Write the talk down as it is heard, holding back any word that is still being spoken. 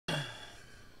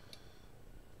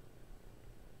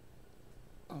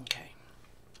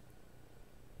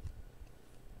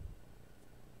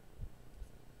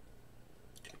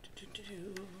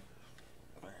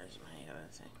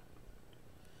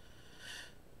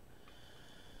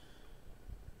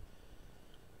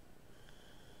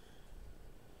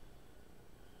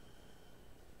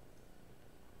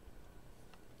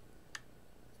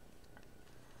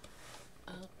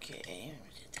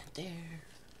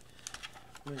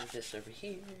move this over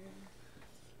here.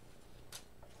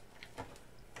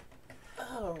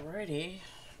 Alrighty.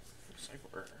 Looks like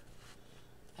we're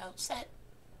all set.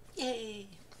 Yay!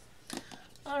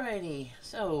 Alrighty,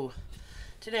 so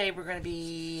today we're going to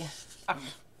be...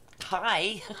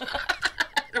 hi!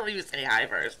 Don't even say hi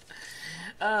first.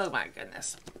 Oh my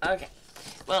goodness. Okay.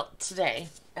 Well, today,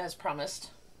 as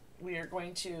promised, we are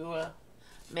going to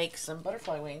make some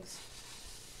butterfly wings.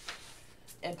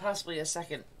 And possibly a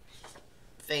second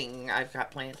thing I've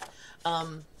got planned.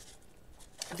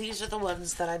 These are the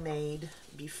ones that I made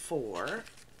before.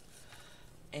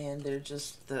 And they're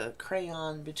just the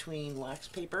crayon between wax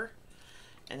paper.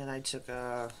 And then I took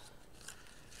a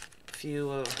few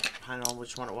of, I don't know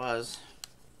which one it was.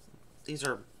 These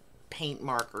are paint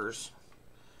markers.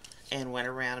 And went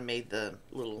around and made the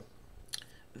little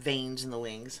veins in the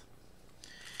wings.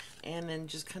 And then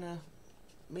just kind of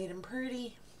made them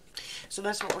pretty. So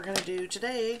that's what we're going to do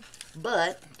today.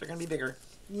 But they're going to be bigger.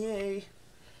 Yay.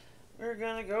 We're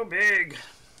going to go big.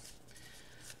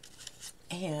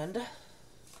 And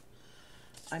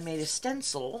I made a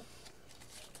stencil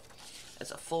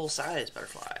as a full-size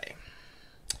butterfly.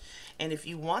 And if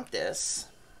you want this,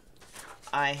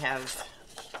 I have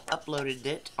uploaded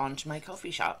it onto my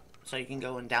Ko-fi shop. So you can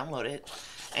go and download it.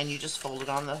 And you just fold it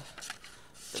on the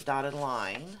dotted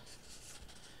line.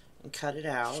 And cut it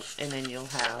out. And then you'll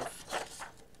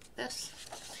have this.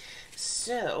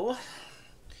 So,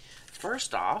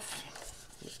 first off,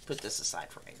 let's put this aside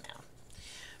for right now.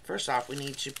 First off, we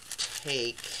need to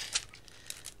take...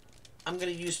 I'm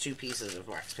going to use 2 pieces of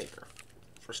wax paper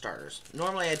for starters.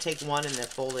 Normally I take one and then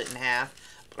fold it in half,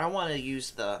 but I want to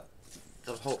use the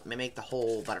whole, make the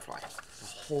whole butterfly, the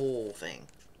whole thing.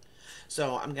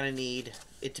 So I'm going to need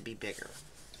it to be bigger.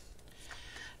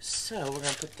 So we're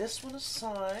going to put this one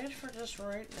aside for just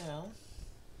right now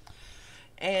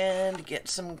and get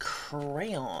some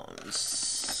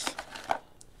crayons.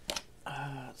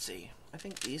 Let's see. I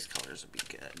think these colors would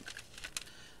be good.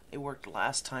 They worked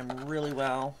last time really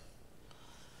well.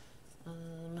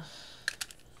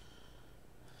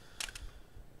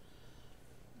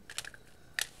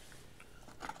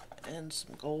 And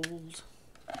some gold.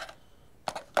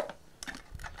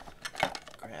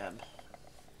 Grab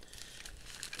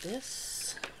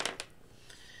this.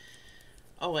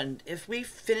 Oh, and if we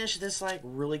finish this like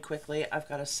really quickly, I've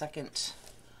got a second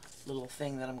little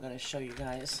thing that I'm going to show you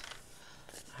guys.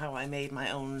 How I made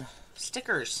my own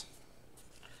stickers.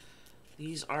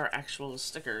 These are actual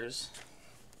stickers.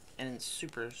 And it's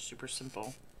super, super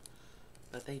simple.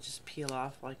 But they just peel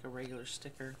off like a regular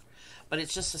sticker. But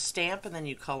it's just a stamp and then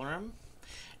you color them.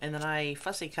 And then I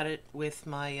fussy cut it with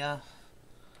my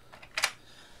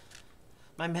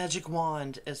my magic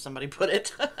wand, as somebody put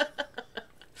it.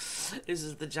 This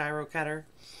is the Gyro cutter.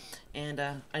 And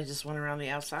I just went around the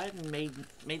outside and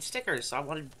made stickers. So I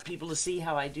wanted people to see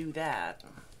how I do that.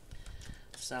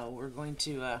 So we're going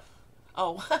to...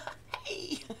 oh,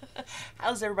 hey!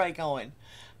 How's everybody going?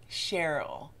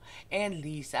 Cheryl and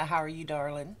Lisa, how are you,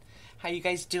 darling? How you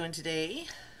guys doing today?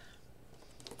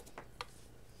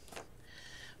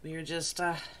 We are just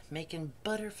making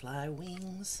butterfly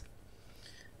wings.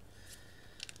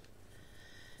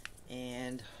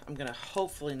 And I'm going to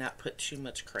hopefully not put too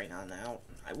much crayon out.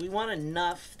 We want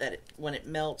enough that when it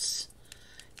melts,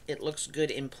 it looks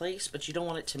good in place, but you don't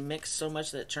want it to mix so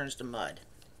much that it turns to mud.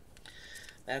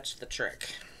 That's the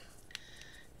trick.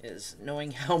 Is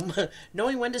knowing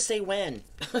knowing when to say when.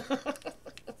 So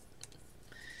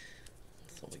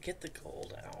we get the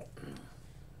gold out.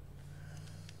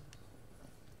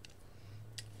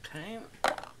 Okay.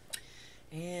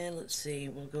 And let's see,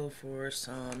 we'll go for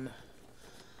some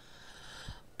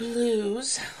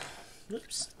blues.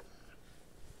 Oops.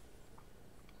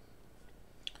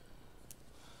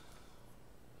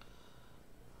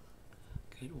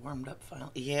 Good, warmed up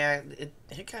finally. Yeah,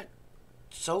 it got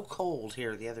so cold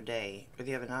here the other day, or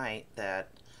the other night, that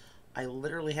I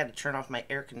literally had to turn off my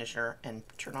air conditioner and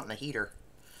turn on the heater,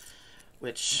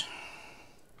 which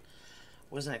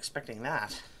wasn't expecting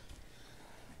that.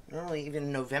 Normally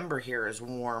even November here is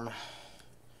warm.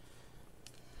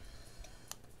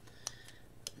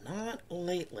 Not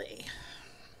lately.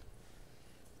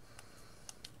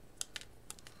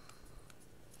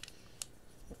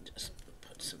 Just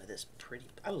put some of this pretty...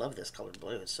 I love this colored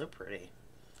blue. It's so pretty.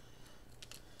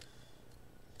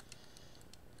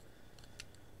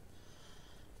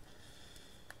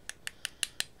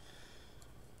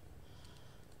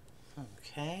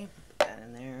 Okay, put that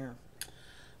in there.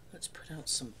 Let's put out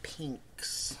some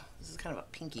pinks. This is kind of a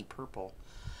pinky purple.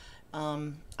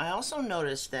 I also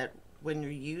noticed that when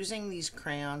you're using these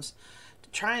crayons, to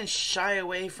try and shy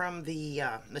away from the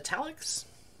metallics.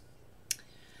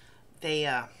 they,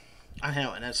 I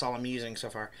know, and that's all I'm using so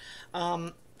far.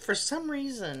 For some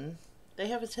reason, they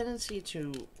have a tendency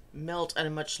to melt at a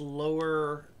much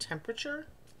lower temperature.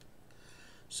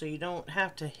 So you don't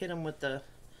have to hit them with the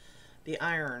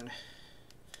iron.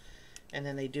 And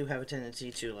then they do have a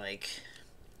tendency to, like,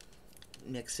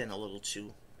 mix in a little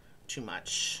too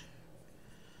much.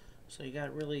 So you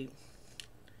gotta really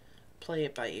play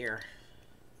it by ear.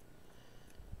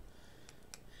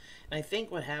 And I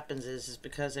think what happens is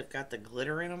because they've got the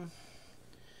glitter in them,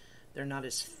 they're not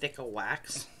as thick a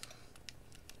wax.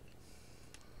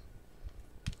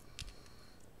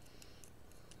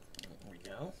 There we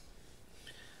go.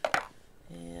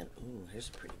 And, ooh, here's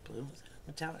a pretty blue.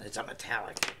 Metallic. It's a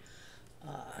metallic.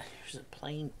 Here's a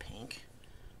plain pink.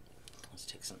 Let's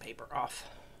take some paper off.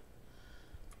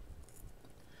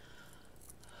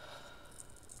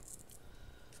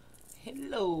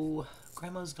 Hello,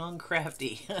 Grandma's gone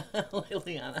crafty.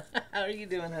 Liliana, how are you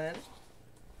doing, hon?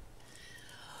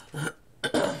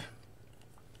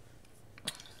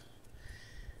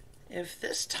 If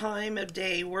this time of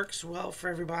day works well for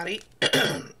everybody,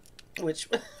 which,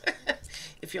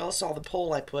 if y'all saw the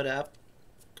poll I put up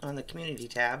on the community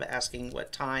tab asking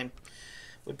what time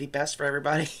would be best for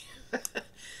everybody,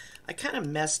 I kind of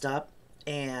messed up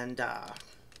and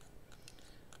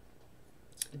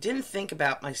didn't think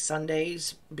about my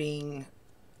Sundays being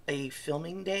a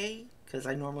filming day, because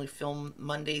I normally film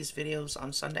Monday's videos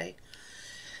on Sunday.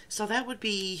 So that would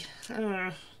be,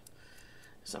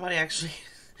 somebody actually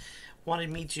wanted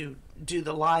me to do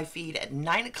the live feed at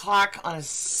 9 o'clock on a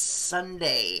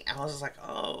Sunday. I was like,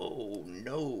 oh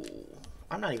no,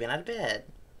 I'm not even out of bed.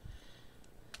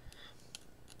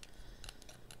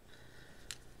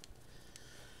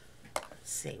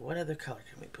 Let's see, what other color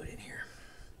can we put in here?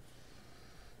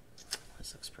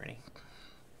 This looks pretty.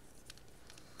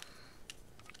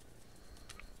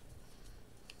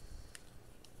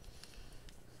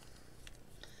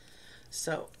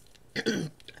 So, I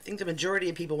think the majority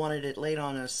of people wanted it late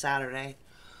on a Saturday,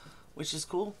 which is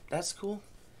cool. That's cool.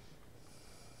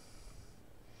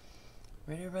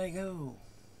 Where'd everybody go?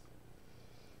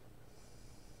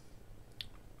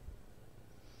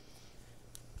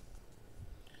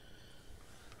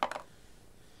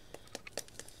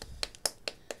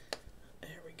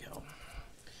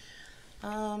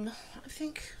 I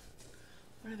think,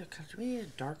 what other color? Do we need a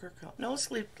darker color? No,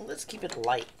 let's keep it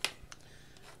light.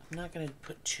 I'm not going to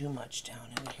put too much down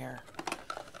in here.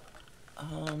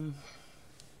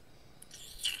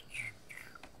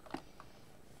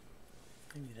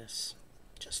 Maybe this,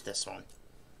 just this one.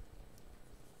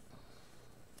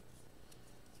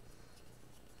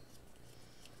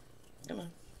 Come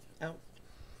on, out.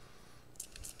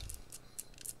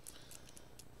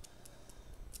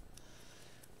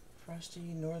 Frosty,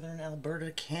 Northern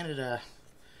Alberta, Canada.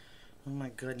 Oh my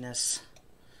goodness.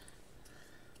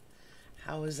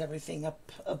 How is everything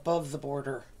up above the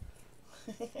border?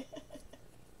 Oh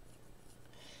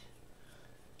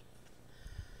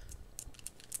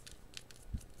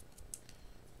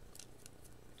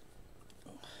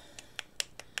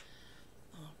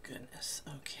goodness.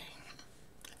 Okay.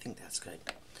 I think that's good.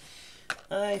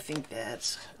 I think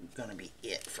that's gonna be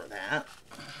it for that.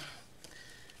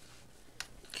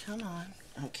 Come on.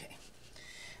 Okay.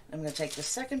 I'm going to take the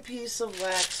second piece of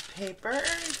wax paper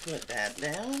and put that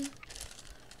down.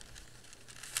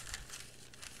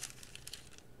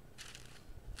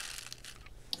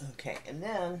 Okay, and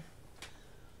then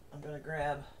I'm going to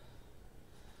grab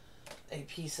a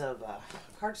piece of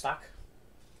cardstock,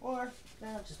 or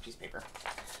no, just piece of paper,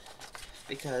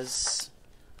 because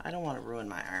I don't want to ruin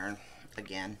my iron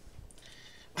again.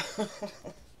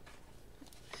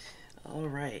 All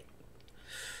right.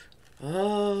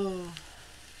 Oh.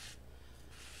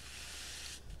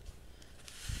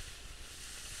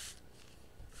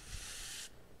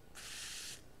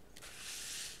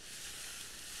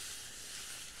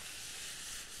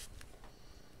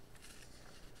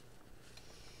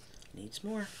 Needs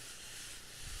more.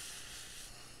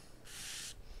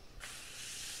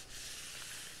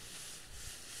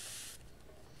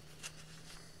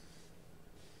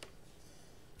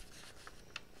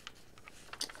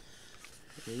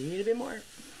 We need a bit more.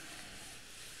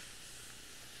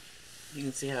 You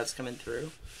can see how it's coming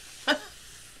through.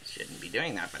 Shouldn't be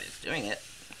doing that, but it's doing it.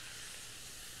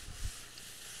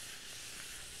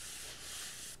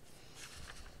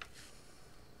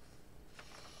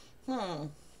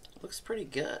 Looks pretty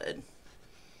good.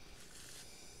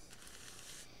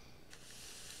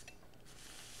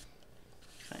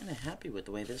 Kind of happy with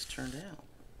the way this turned out.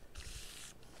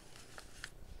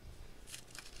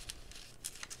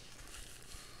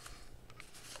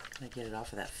 Gonna get it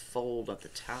off of that fold of the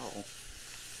towel.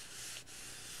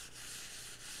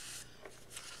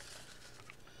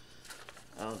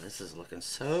 Oh, this is looking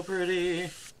so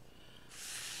pretty.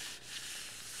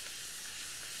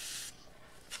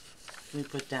 Let me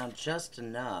put down just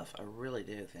enough. I really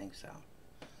do think so.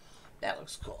 That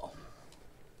looks cool.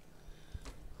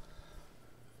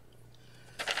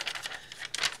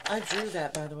 I drew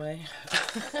that, by the way.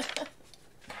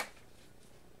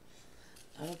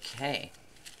 Okay.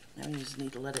 Now we just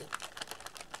need to let it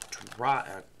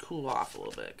dry, cool off a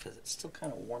little bit because it's still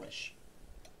kind of warmish.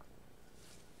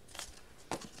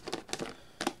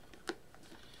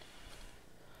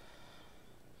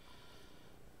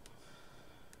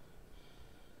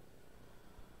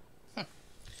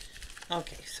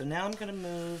 Okay, so now I'm going to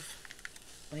move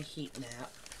my heat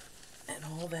map and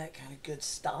all that kind of good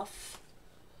stuff.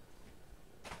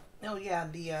 Oh yeah,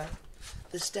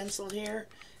 the stencil here,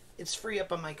 it's free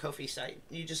up on my Ko-fi site.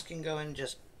 You just can go and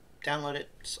just download it.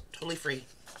 It's totally free.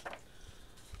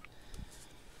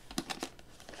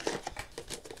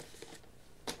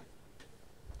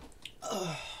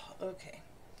 Okay.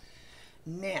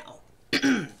 Now,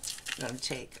 I'm going to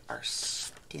take our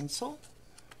stencil.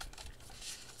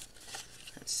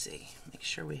 Let's see. Make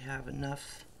sure we have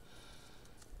enough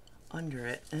under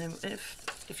it. And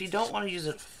if you don't want to use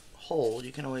it whole,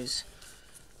 you can always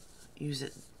use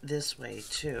it this way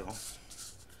too.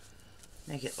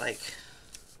 Make it like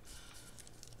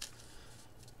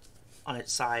on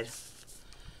its side,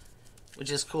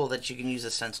 which is cool that you can use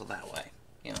a stencil that way,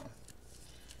 you know.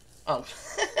 Oh,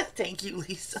 thank you,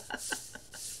 Lisa.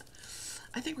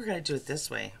 I think we're gonna do it this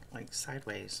way, like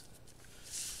sideways.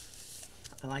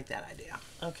 I like that idea.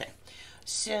 Okay,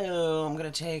 so I'm gonna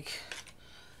take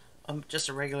just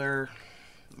a regular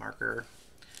marker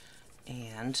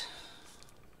and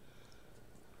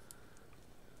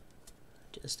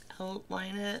just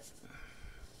outline it.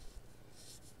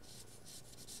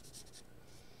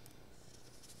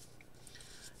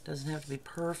 Doesn't have to be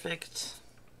perfect.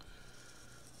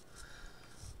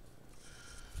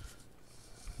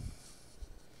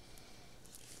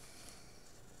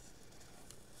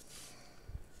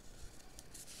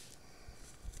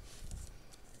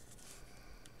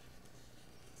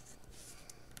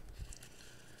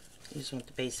 You just want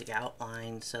the basic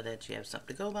outline so that you have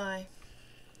something to go by.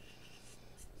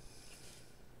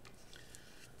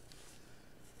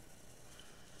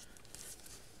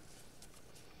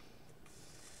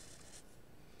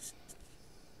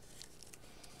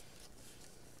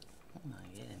 Hold on,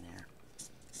 get in there.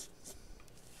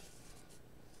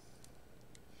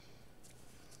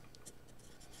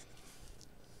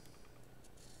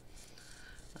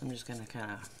 I'm just going to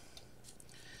kind of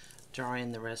draw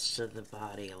in the rest of the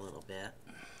body a little bit.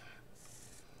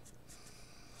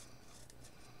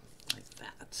 Like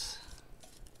that.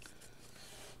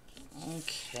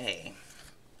 Okay.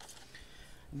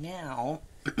 Now,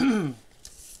 I'm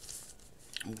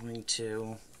going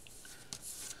to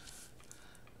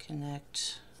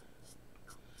connect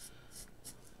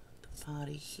the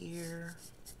body here.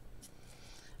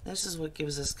 This is what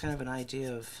gives us kind of an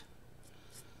idea of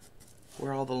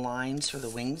where all the lines for the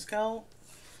wings go.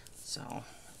 So,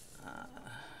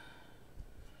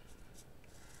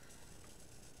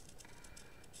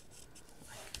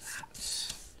 like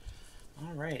that.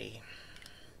 Alrighty.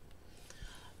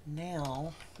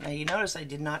 Now you notice I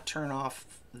did not turn off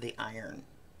the iron.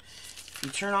 If you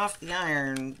turn off the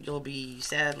iron, you'll be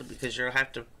sad because you'll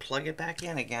have to plug it back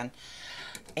in again.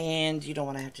 And you don't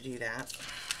want to have to do that.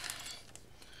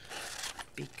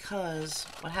 Because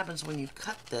what happens when you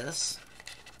cut this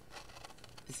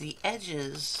is the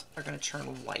edges are going to turn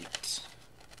white.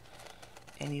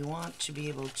 And you want to be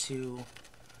able to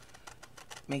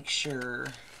make sure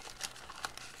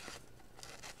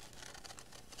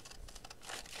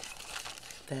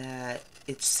that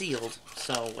it's sealed.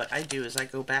 So what I do is I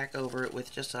go back over it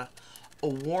with just a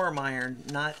warm iron,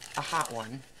 not a hot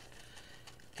one,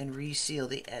 and reseal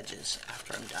the edges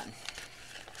after I'm done.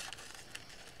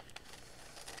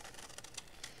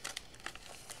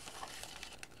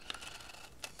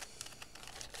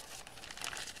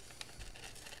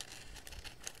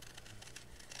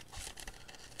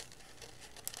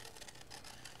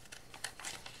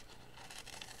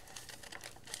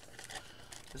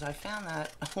 Because I found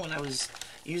that when I was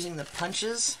using the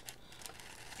punches,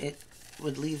 it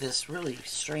would leave this really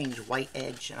strange white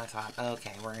edge, and I thought,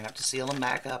 okay, we're going to have to seal them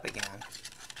back up again.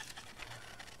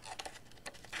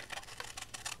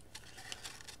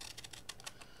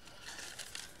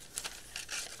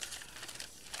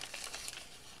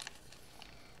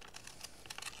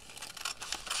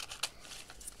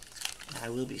 I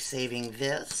will be saving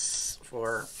this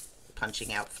for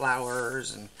punching out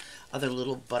flowers and other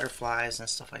little butterflies and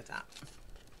stuff like that.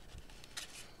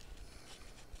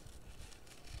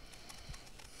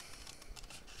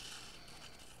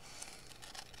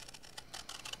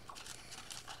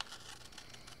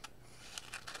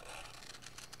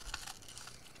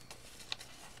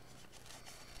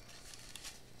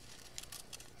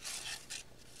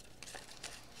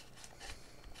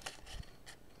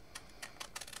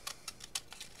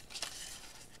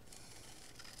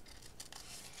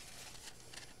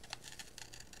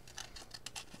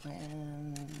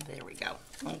 And there we go.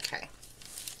 Okay.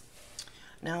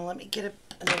 Now let me get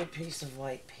another piece of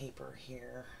white paper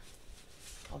here.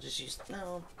 I'll just use,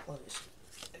 no, I'll just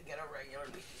get a regular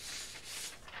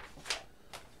piece.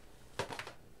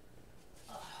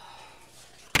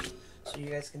 So you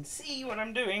guys can see what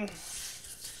I'm doing.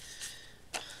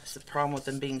 That's the problem with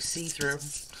them being see-through.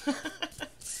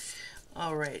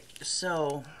 Alright,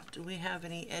 so do we have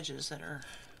any edges that are...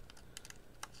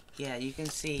 Yeah, you can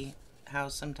see how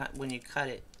sometimes when you cut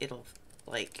it, it'll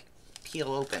like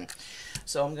peel open.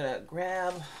 So I'm gonna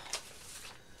grab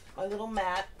my little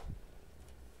mat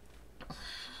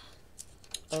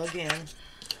again.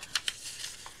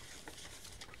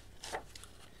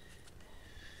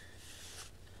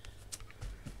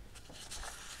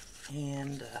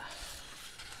 And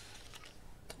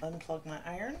unplug my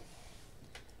iron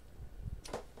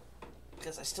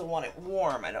because I still want it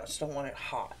warm. I just don't want it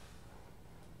hot.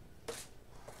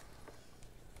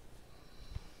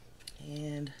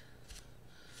 And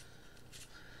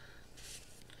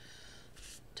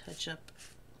touch up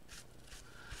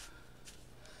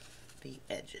the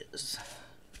edges,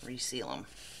 reseal them.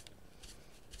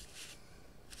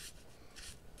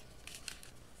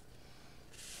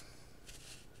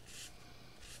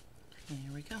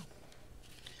 Here we go.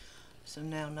 So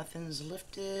now nothing's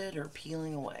lifted or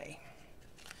peeling away.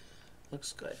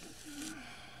 Looks good.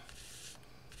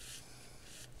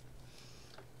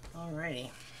 Alrighty.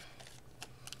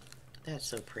 That's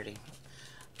so pretty.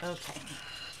 Okay.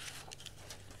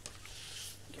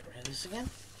 Get rid of this again.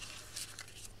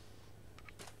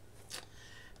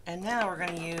 And now we're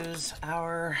going to use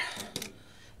our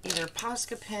either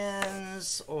Posca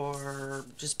pens or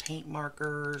just paint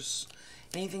markers.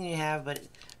 Anything you have, but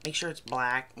make sure it's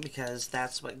black because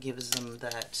that's what gives them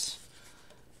that...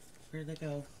 Where'd they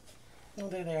go? Oh,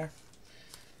 they're there.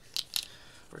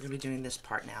 We're going to be doing this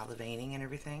part now, the veining and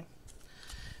everything.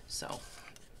 So,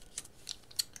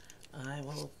 I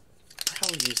will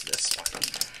probably use this one.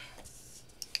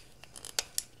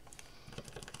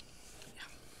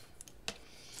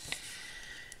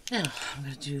 Yeah. Now, I'm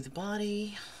going to do the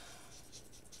body.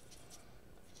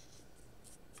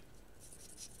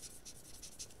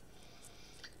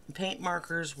 Paint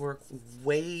markers work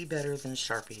way better than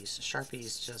Sharpies.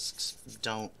 Sharpies just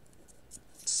don't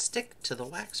stick to the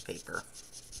wax paper.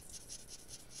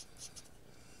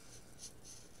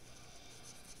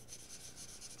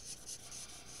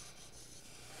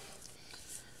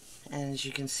 And as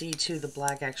you can see too, the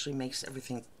black actually makes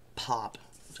everything pop.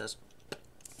 Just,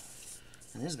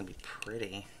 and this is going to be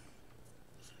pretty.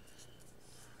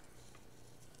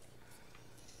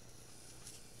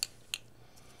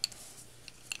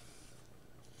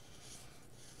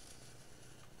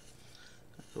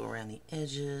 Go around the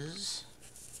edges.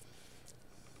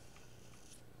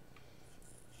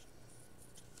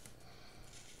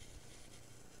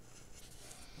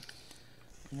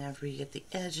 And after we get the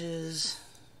edges,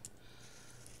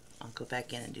 I'll go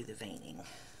back in and do the veining.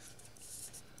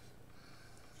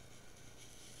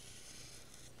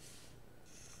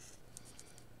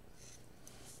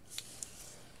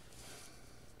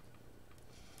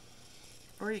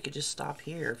 Or you could just stop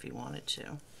here if you wanted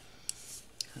to.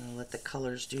 And let the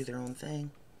colors do their own thing.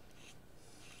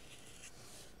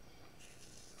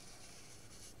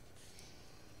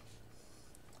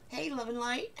 Hey, Love and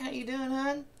Light, how you doing,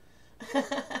 hon?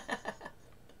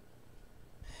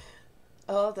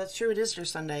 Oh, that's true. It is your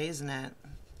Sunday, isn't it?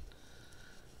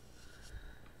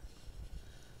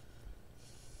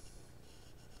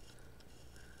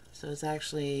 So it's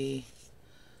actually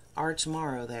our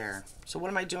tomorrow there. So what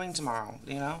am I doing tomorrow?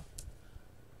 Do you know?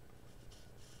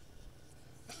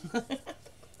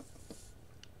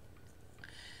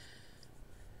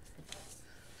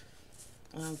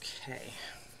 Okay,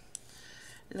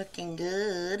 looking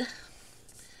good.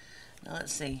 Now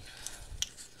let's see.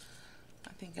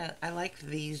 I think I like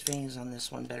these veins on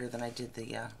this one better than I did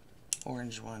the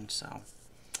orange one, so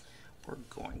we're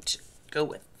going to go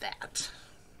with that.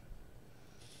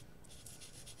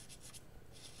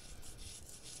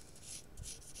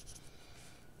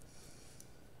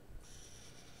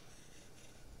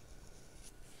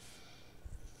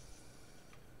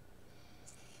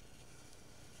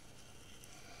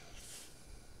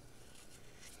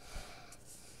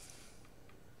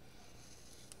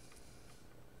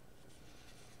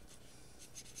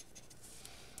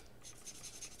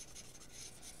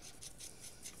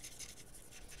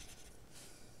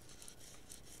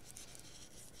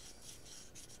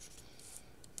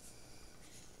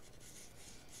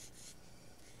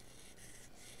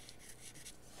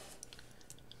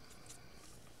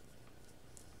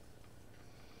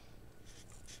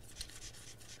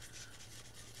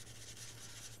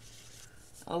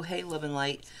 Oh, hey, Love and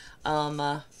Light.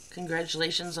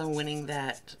 Congratulations on winning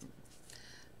that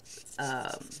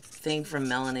thing from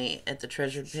Melanie at the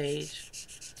treasured page.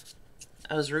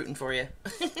 I was rooting for you.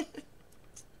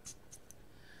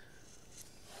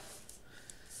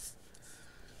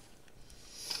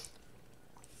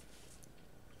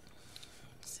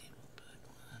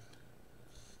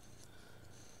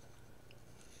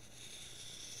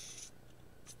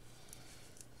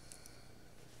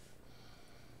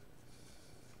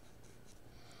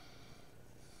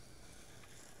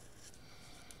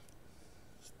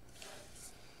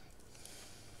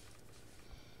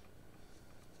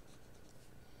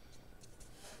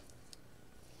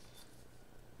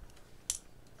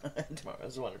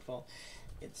 Tomorrow's wonderful.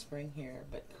 It's spring here,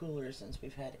 but cooler since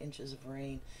we've had inches of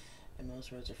rain and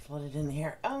most roads are flooded in the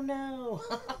air. Oh no!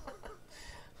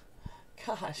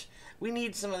 Gosh, we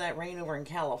need some of that rain over in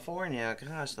California.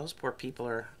 Gosh, those poor people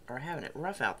are having it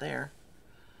rough out there.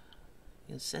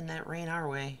 You can send that rain our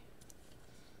way.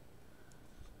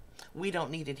 We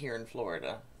don't need it here in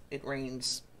Florida. It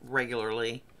rains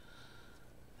regularly.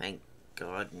 Thank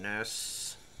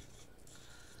goodness.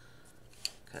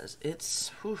 Because it's,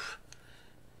 whew,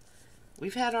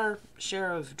 we've had our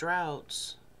share of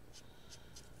droughts.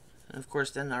 And of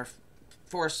course, then our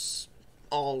forests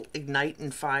all ignite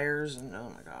in fires, and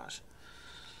oh my gosh.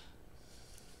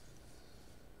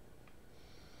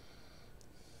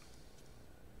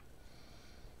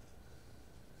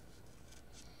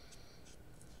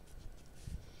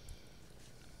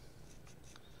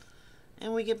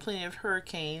 And we get plenty of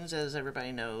hurricanes, as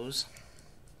everybody knows.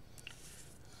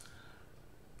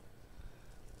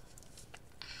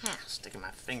 Sticking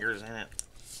my fingers in it.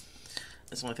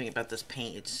 That's the only thing about this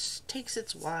paint. It just takes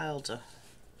its while to...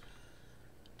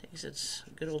 takes its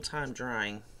good old time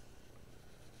drying.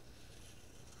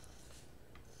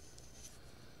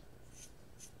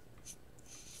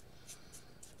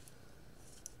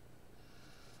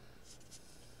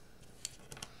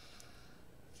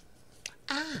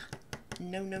 Ah!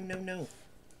 No, no, no, no.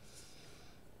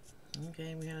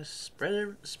 Okay, we gotta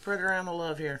spread around the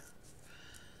love here.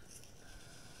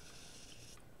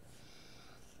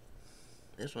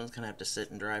 This one's gonna have to sit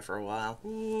and dry for a while.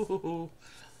 Ooh.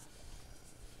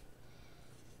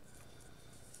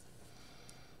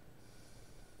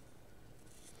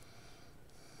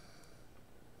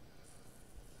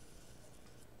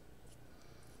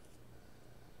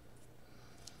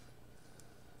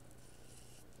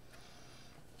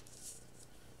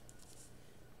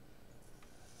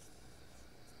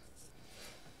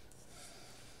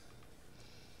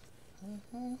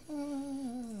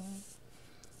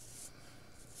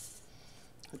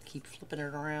 Keep flipping it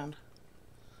around.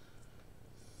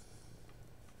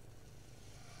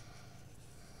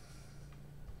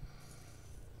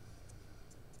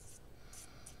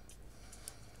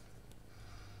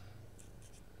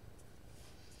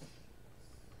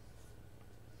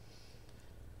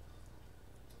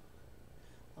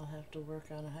 I'll have to work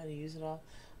on how to use it all.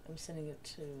 I'm sending it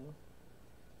to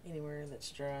anywhere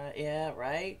that's dry. Yeah,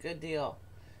 right? Good deal.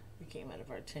 We came out of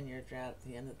our 10-year drought at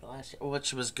the end of the last year,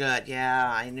 which was good. Yeah,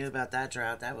 I knew about that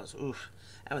drought. That was, oof,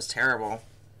 that was terrible.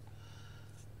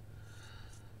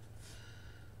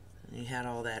 And you had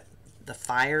all that, the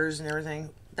fires and everything.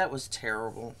 That was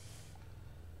terrible.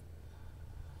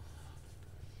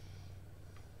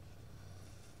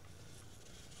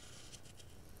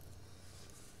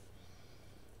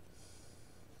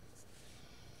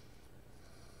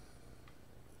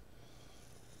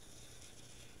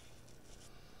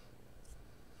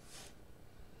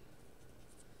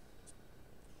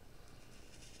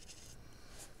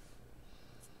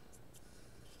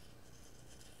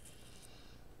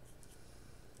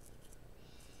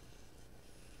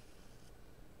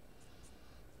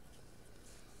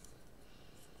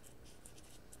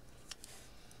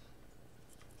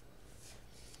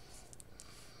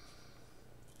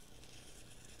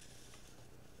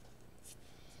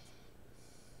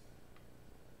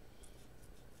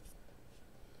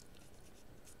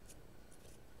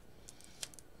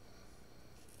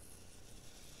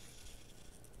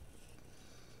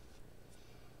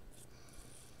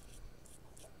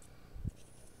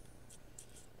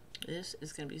 This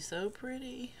is going to be so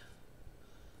pretty.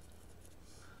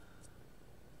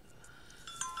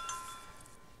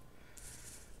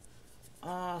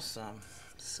 Awesome.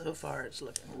 So far it's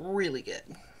looking really good.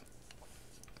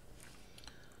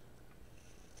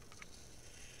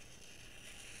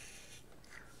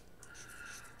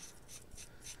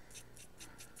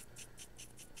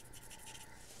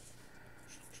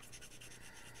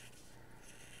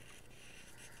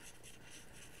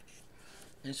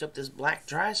 Finish up this black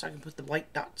dry so I can put the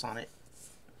white dots on it.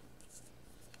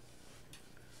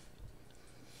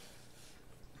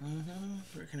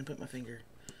 Where can I put my finger?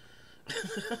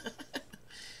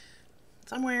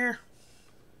 Somewhere.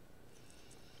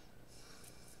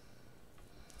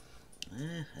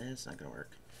 That's not gonna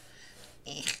work.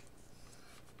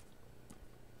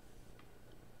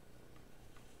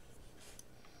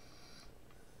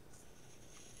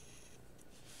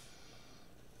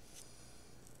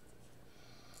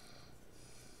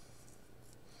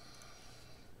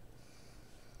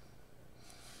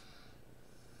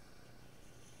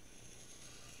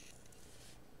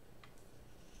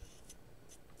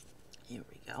 Here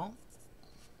we go.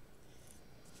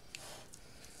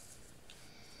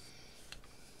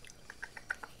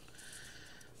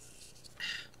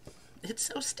 It's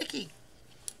so sticky.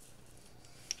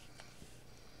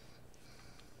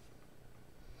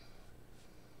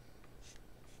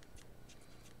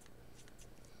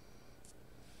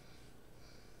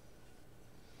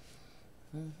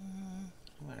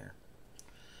 Where?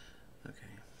 Okay.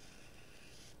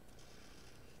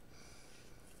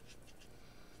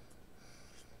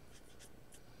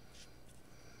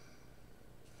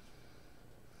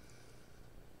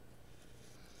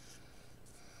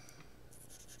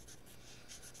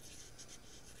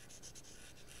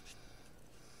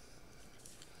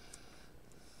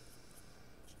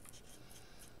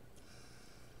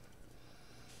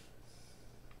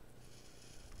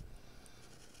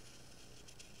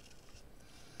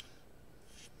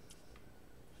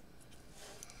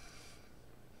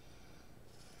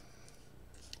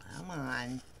 Come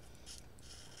on.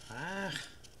 Ah.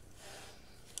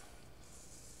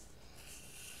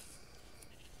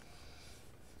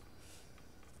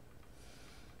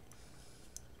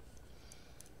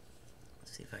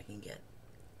 Let's see if I can get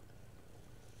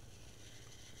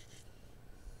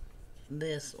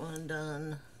this one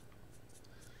done.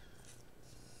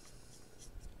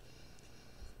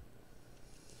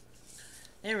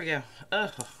 There we go.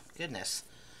 Oh, goodness.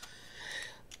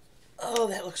 Oh,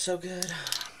 that looks so good.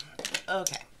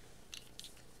 Okay.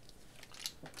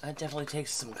 That definitely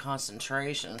takes some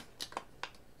concentration.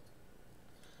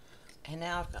 And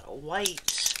now I've got a white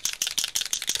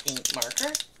paint marker.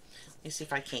 Let me see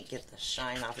if I can't get the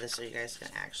shine off of this so you guys can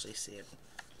actually see it.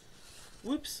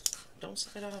 Whoops. Don't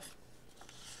slide off.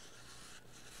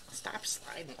 Stop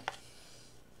sliding.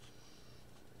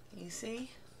 You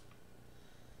see?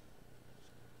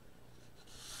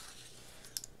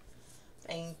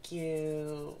 Thank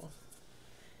you.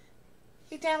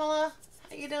 Hey, Tamala.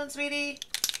 How you doing, sweetie?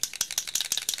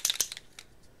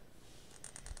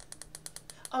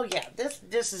 Oh, yeah.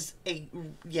 This is a...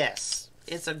 Yes.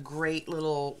 It's a great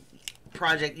little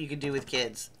project you could do with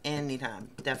kids. Anytime.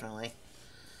 Definitely.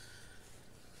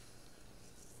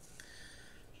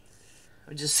 I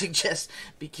would just suggest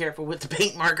be careful with the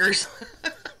paint markers.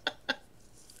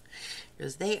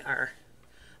 Because they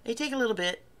take a little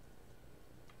bit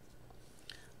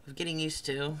of getting used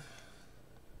to.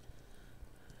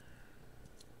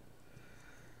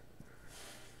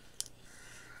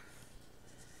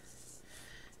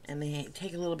 And they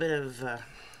take a little bit of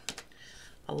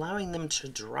allowing them to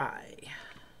dry.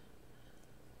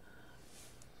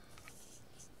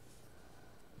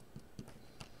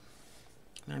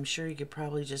 And I'm sure you could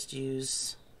probably just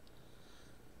use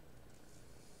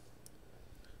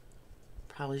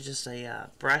a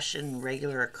brush and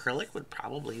regular acrylic would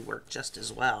probably work just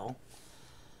as well.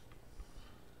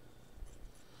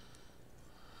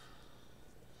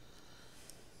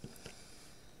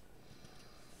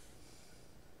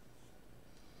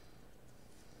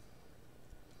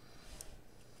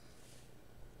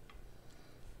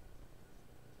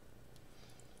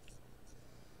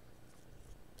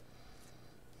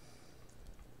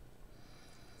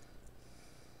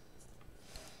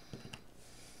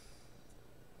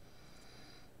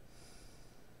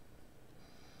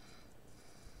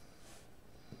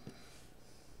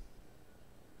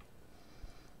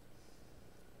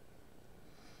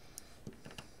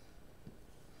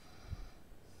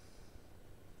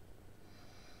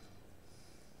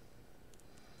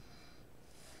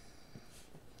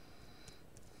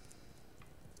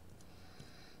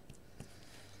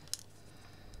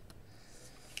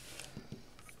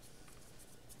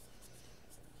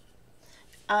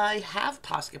 I have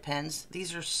Posca pens.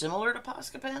 These are similar to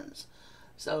Posca pens.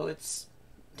 So it's...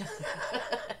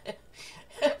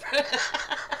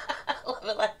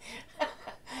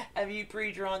 Have you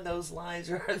pre-drawn those lines?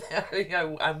 Or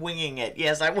I'm winging it.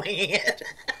 Yes, I'm winging it.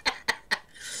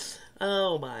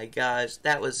 Oh my gosh,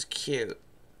 that was cute.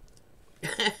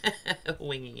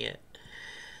 Winging it.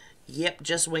 Yep,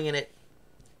 just winging it.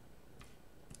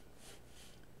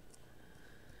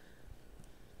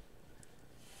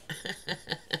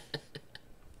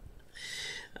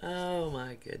 Oh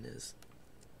my goodness.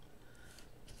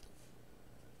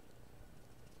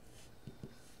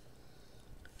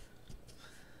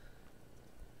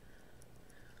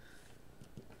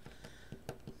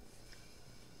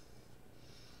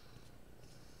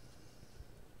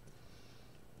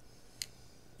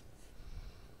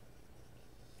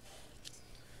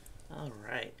 All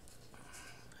right.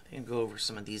 I can go over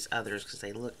some of these others because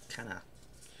they look kind of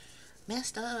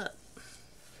messed up.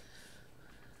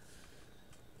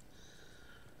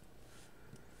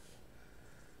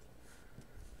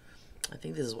 I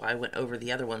think this is why I went over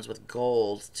the other ones with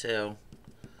gold too,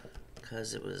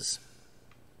 because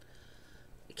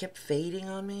it kept fading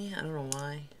on me. I don't know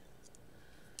why.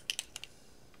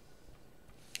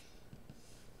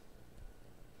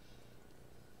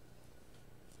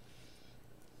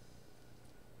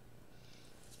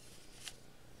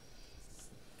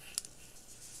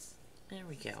 There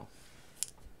we go.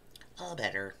 All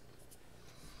better.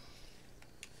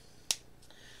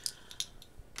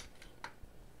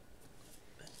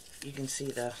 You can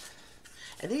see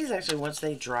and these actually, once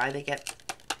they dry, they get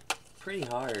pretty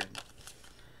hard.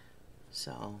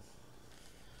 So,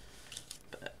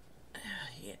 but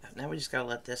yeah, now we just gotta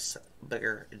let this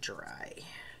booger dry.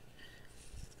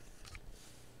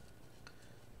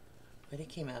 But it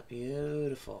came out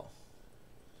beautiful.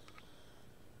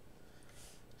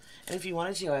 And if you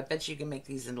wanted to, I bet you can make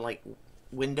these into like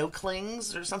window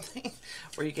clings or something,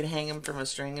 where you can hang them from a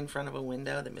string in front of a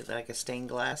window that makes like a stained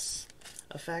glass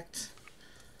effect.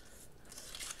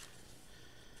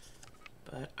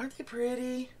 But aren't they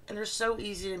pretty? And they're so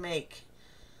easy to make.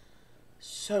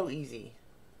 So easy.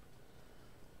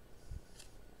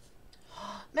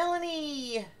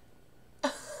 Melanie!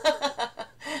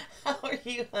 How are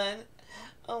you, hon?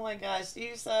 Oh my gosh,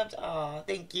 you subbed? Aw,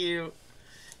 thank you.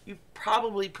 You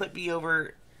probably put me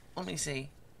over, let me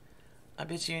see. I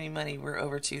bet you any money we're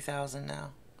over 2,000 now.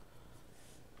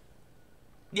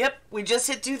 Yep, we just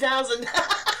hit 2,000.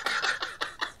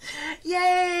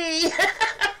 Yay!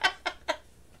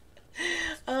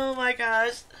 Oh my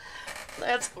gosh.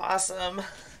 That's awesome.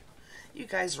 You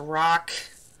guys rock.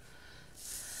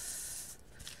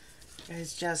 You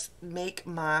guys just make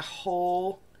my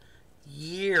whole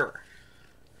year.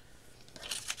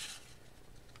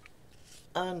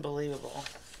 Unbelievable.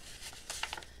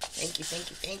 Thank you, thank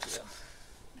you, thank you.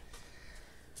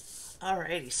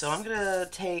 Alrighty, so I'm gonna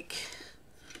take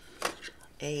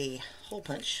a hole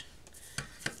punch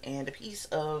and a piece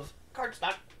of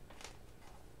cardstock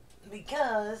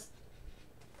because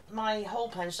my hole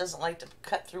punch doesn't like to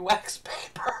cut through wax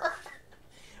paper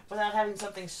without having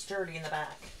something sturdy in the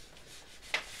back.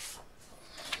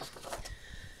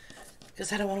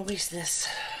 Because I don't want to waste this.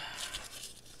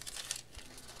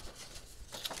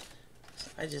 So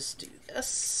I just do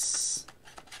this.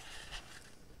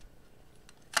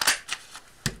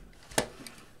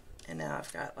 And now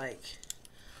I've got like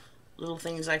little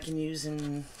things I can use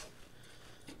in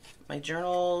my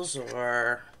journals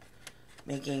or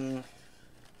making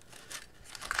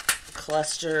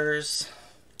clusters.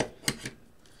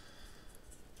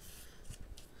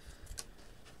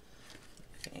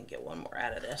 And get one more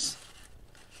out of this.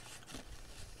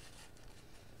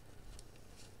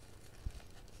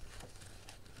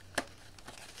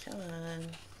 Come on.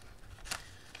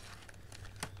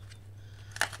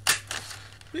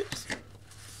 Oops. There's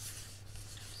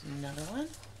another one.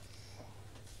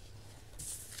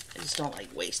 I just don't like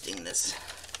wasting this.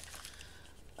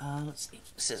 Let's see.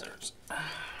 Scissors.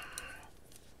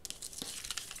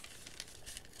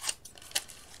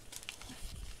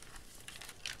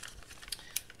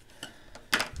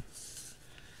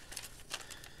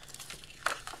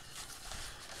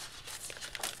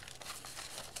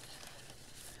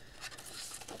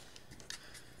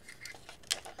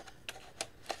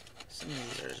 Some of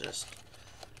these are just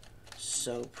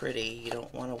so pretty, you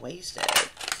don't want to waste it.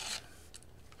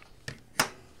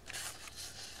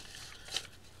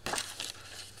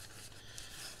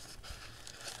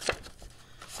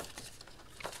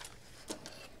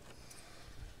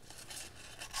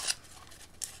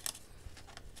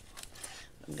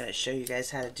 I'm going to show you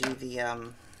guys how to do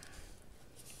the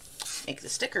make the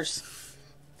stickers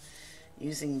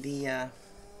using the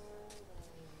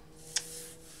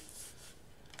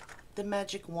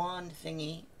magic wand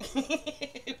thingy,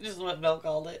 which is what Mel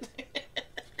called it.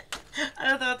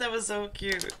 I thought that was so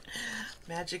cute.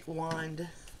 Magic wand.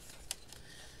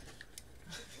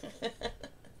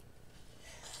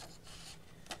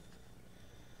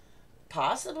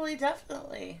 Possibly,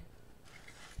 definitely.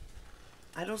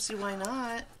 I don't see why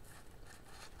not.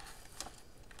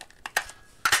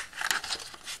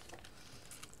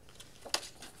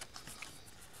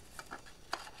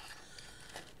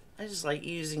 I just like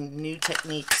using new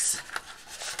techniques,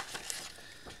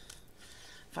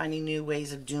 finding new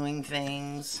ways of doing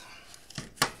things.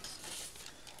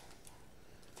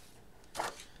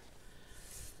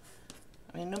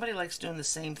 I mean, nobody likes doing the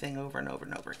same thing over and over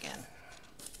and over again.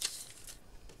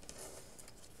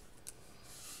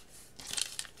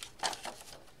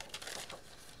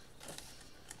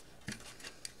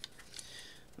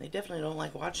 They definitely don't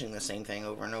like watching the same thing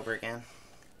over and over again.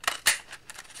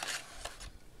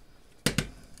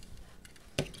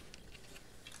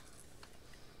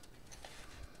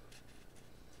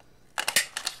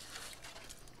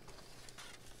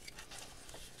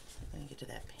 Let me get to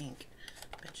that pink.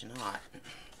 Bet you not.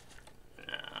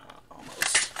 No,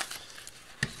 almost.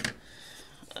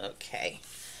 Okay.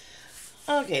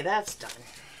 Okay, that's done.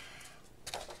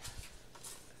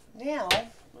 Now,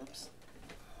 oops.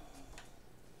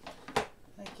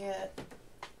 I get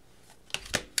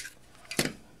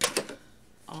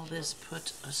all this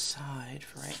put aside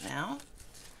for right now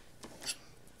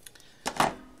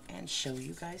and show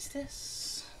you guys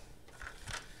this.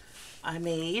 I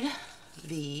made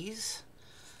these.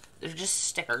 They're just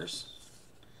stickers.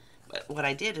 But what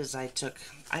I did is I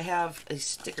have a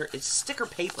sticker, it's sticker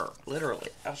paper, literally.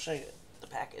 I'll show you the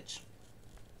package.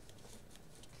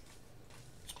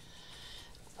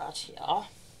 Right here.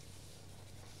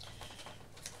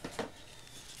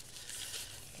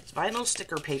 It's vinyl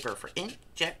sticker paper for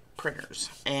inkjet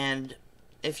printers. And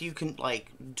if you can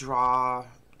like draw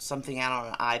something out on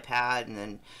an iPad and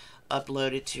then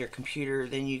upload it to your computer,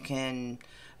 then you can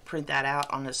print that out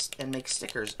on and make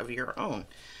stickers of your own.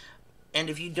 And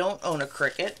if you don't own a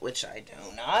Cricut, which I do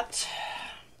not,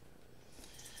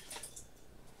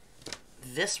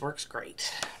 this works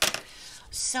great.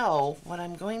 So what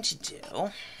I'm going to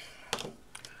do,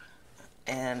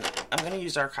 and I'm going to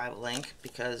use Archival ink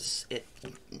because it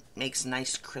makes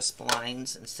nice crisp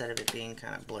lines instead of it being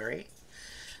kind of blurry.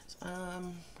 So,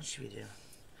 what should we do?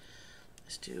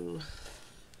 Let's do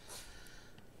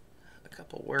a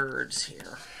couple words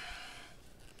here.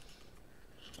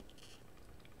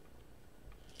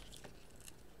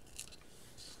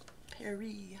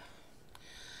 Perry.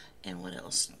 And what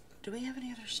else? Do we have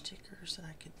any other stickers that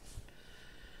I could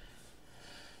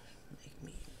make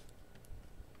me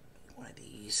one of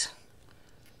these?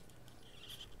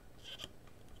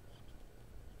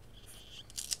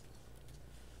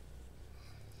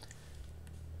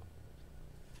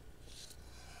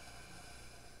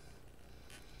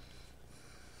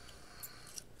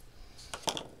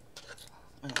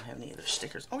 I don't have any other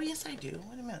stickers. Oh, yes, I do.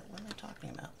 Wait a minute. What am I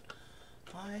talking about?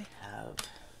 I have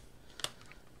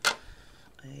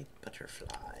a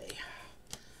butterfly.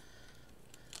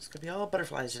 It's going to be all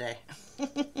butterflies today.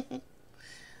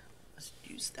 Let's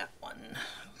use that one.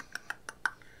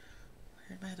 Where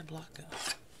did my other block go?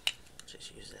 Let's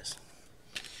just use this.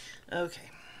 Okay.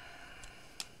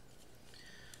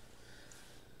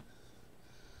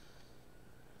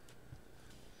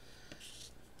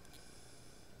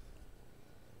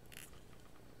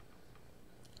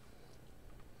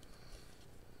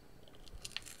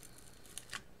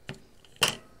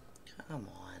 Come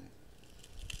on.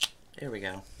 There we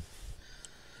go.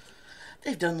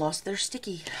 They've done lost their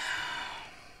sticky.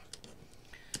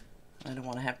 I don't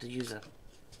want to have to use a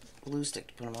glue stick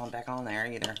to put them on back on there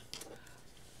either.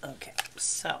 Okay,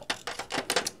 so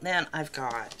then I'm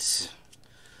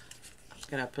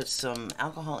gonna put some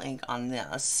alcohol ink on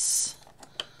this.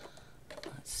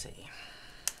 Let's see.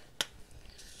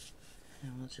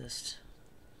 And we'll just,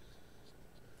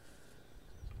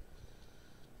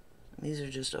 these are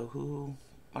just Ohu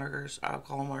markers,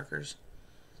 alcohol markers.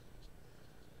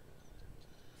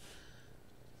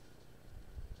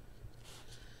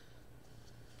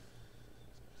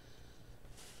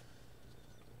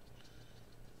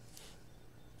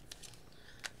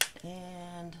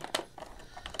 And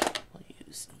we'll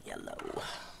use yellow.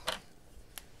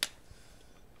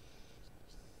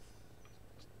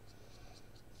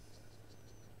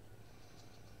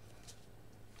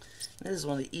 This is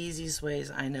one of the easiest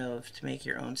ways I know of to make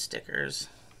your own stickers.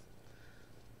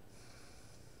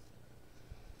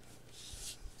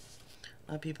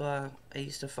 A lot of people I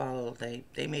used to follow, they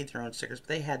made their own stickers, but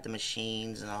they had the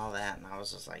machines and all that, and I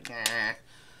was just like, nah,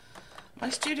 my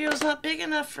studio's not big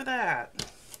enough for that.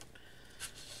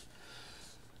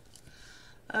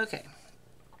 Okay,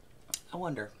 I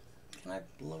wonder, can I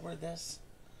lower this?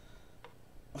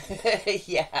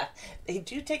 Yeah, they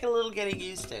do take a little getting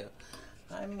used to.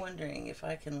 I'm wondering if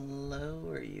I can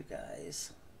lower you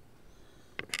guys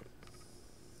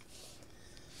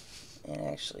and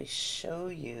actually show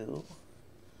you.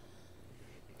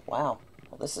 Wow,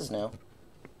 well, this is new.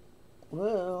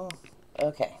 Whoa.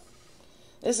 Okay,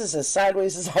 This is as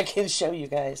sideways as I can show you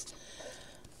guys.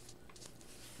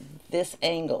 This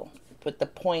angle, put the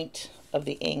point of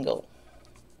the angle.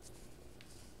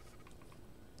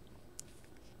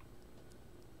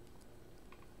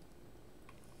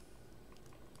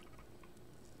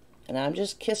 And I'm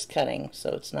just kiss cutting,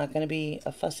 so it's not going to be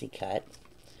a fussy cut.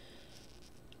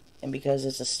 And because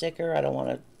it's a sticker, I don't want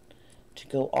it to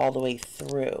go all the way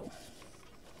through.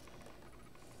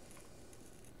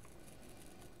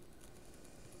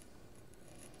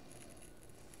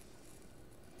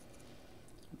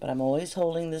 But I'm always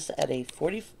holding this at a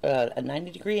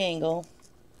 90-degree angle.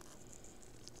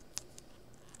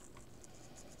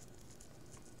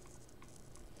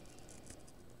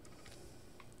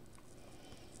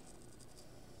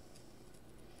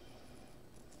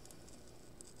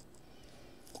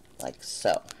 Like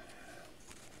so.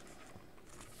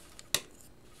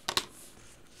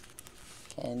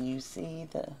 Can you see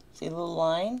the little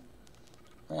line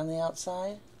around the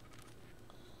outside?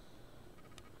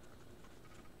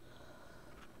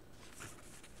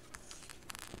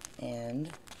 And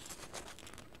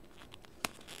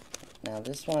now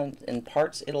this one, in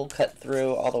parts it'll cut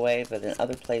through all the way, but in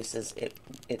other places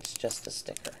it's just a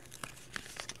sticker.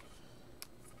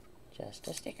 Just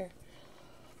a sticker.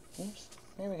 Oops,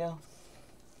 there we go.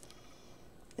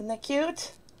 Isn't that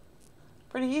cute?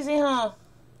 Pretty easy, huh?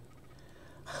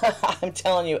 I'm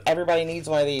telling you, everybody needs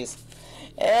one of these.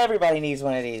 Everybody needs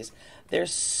one of these. They're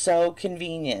so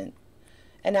convenient.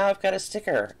 And now I've got a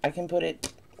sticker. I can put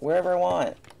it wherever I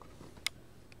want.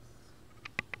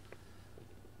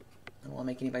 I don't want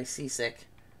to make anybody seasick.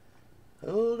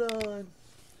 Hold on.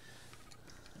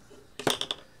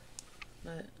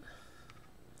 But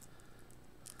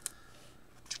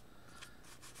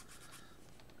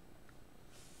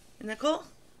isn't that cool?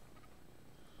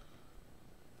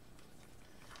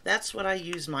 That's what I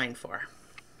use mine for.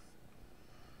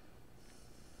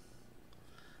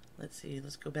 Let's see.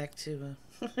 Let's go back to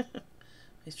my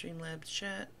Streamlabs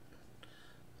chat.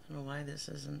 I don't know why this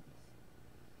isn't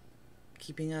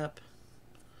keeping up.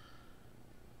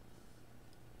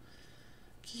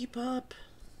 Keep up.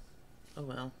 Oh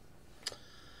well.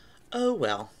 Oh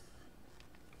well.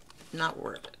 Not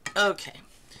worth it. Okay.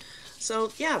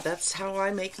 So yeah, that's how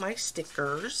I make my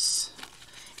stickers.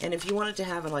 And if you wanted to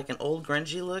have like an old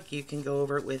grungy look, you can go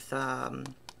over it with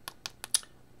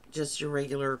just your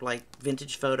regular like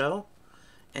vintage photo,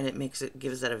 and it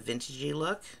gives that a vintagey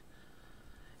look.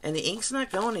 And the ink's not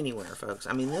going anywhere, folks.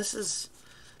 I mean, this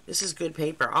is good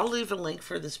paper. I'll leave a link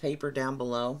for this paper down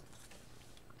below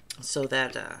so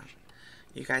that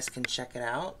you guys can check it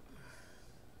out.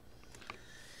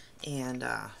 And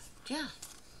yeah,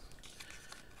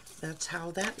 that's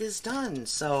how that is done.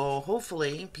 So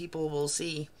hopefully people will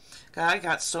see. God, I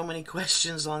got so many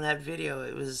questions on that video.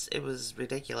 It was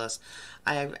ridiculous.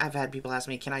 I've had people ask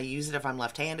me, can I use it if I'm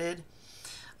left-handed?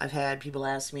 I've had people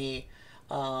ask me,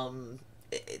 oh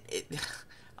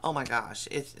my gosh,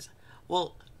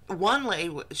 well, one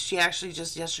lady, she actually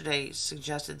just yesterday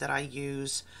suggested that I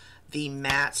use the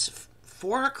mats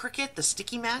for a Cricut, the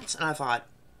sticky mats, and I thought,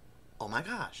 oh my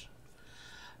gosh,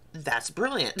 that's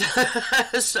brilliant.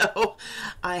 So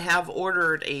I have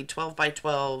ordered a 12 by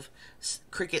 12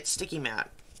 Cricut sticky mat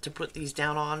to put these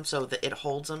down on so that it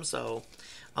holds them. So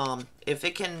if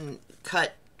it can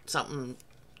cut something,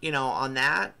 you know, on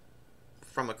that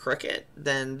from a Cricut,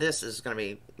 then this is going to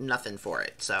be nothing for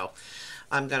it. So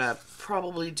I'm going to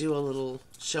probably do a little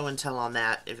show and tell on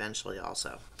that eventually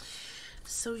also.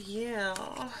 So yeah,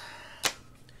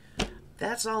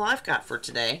 that's all I've got for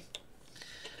today.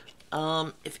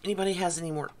 If anybody has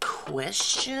any more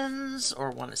questions or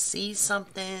want to see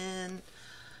something,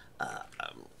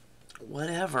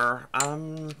 whatever,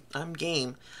 I'm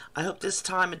game. I hope this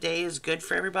time of day is good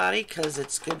for everybody, because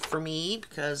it's good for me,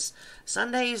 because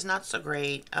Sunday is not so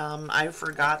great. I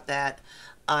forgot that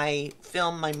I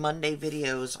film my Monday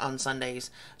videos on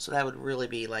Sundays, so that would really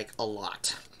be like a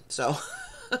lot. So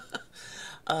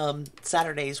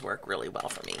Saturdays work really well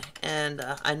for me, and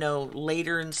I know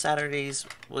later in Saturdays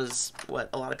was what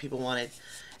a lot of people wanted,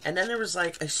 and then there was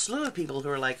like a slew of people who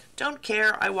were like, don't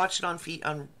care, I watch it on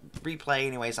replay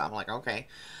anyways. I'm like, okay.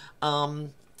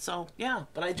 So yeah,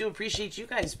 but I do appreciate you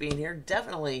guys being here.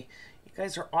 Definitely, you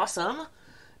guys are awesome.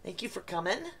 Thank you for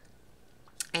coming.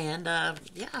 And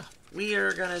yeah, we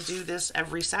are gonna do this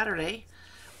every Saturday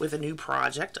with a new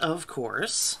project, of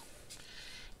course,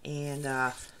 and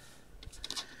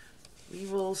we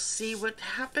will see what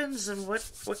happens and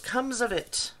what comes of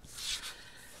it.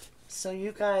 So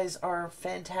you guys are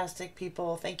fantastic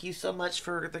people. Thank you so much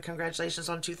for the congratulations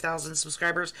on 2,000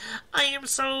 subscribers. I am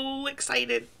so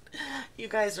excited. You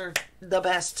guys are the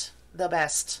best. The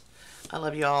best. I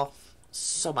love you all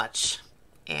so much,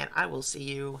 and I will see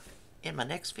you in my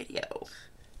next video.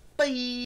 Bye!